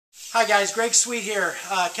Hi guys, Greg Sweet here,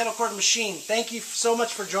 Kettle Corn Machine. Thank you so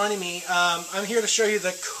much for joining me. I'm here to show you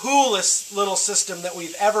the coolest little system that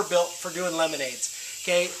we've ever built for doing lemonades.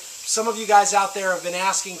 Okay, some of you guys out there have been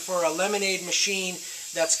asking for a lemonade machine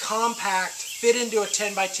that's compact, fit into a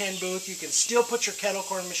 10x10 booth. You can still put your kettle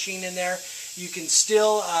corn machine in there. You can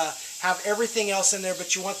still have everything else in there,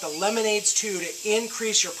 but you want the lemonades too to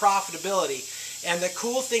increase your profitability. And the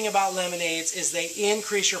cool thing about lemonades is they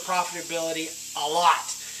increase your profitability a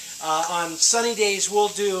lot. On sunny days, we'll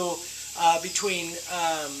do between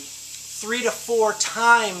 3 to 4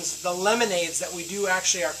 times the lemonades that we do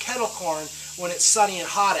actually our kettle corn when it's sunny and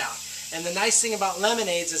hot out. And the nice thing about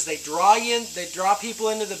lemonades is they draw people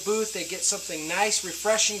into the booth, they get something nice,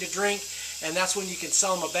 refreshing to drink, and that's when you can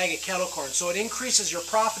sell them a bag of kettle corn. So it increases your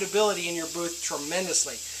profitability in your booth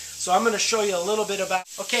tremendously. So I'm going to show you a little bit about,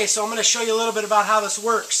 how this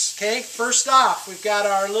works. Okay, first off, we've got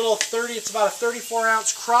our little it's about a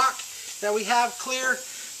 34-ounce crock that we have clear.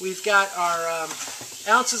 We've got our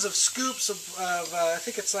ounces of scoops of I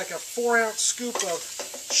think it's like a 4-ounce scoop of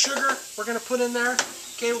sugar we're going to put in there.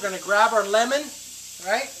 Okay, we're going to grab our lemon,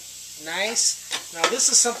 right? Nice. Now this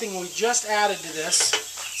is something we just added to this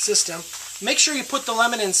system. Make sure you put the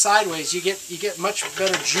lemon in sideways. You get much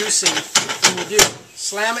better juicing than you do.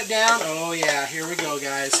 Slam it down. Oh yeah, here we go,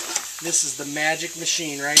 guys. This is the magic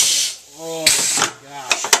machine right there. Oh my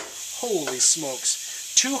gosh. Holy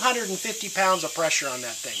smokes. 250 pounds of pressure on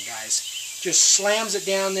that thing, guys. Just slams it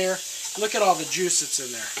down there. Look at all the juice that's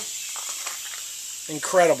in there.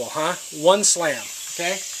 Incredible, huh? One slam.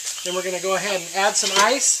 Okay? Then we're going to go ahead and add some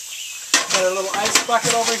ice. Got a little ice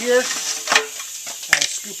bucket over here. Got a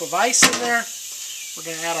scoop of ice in there. We're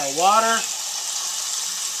going to add our water.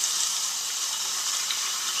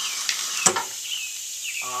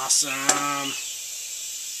 Awesome.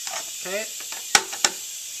 Okay.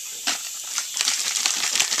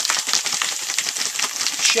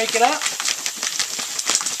 Shake it up.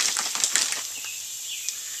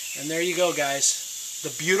 And there you go, guys. The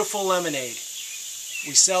beautiful lemonade.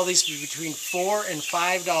 We sell these between $4 and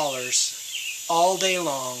 $5 all day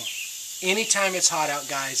long. Anytime it's hot out,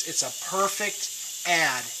 guys, it's a perfect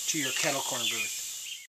add to your kettle corn booth.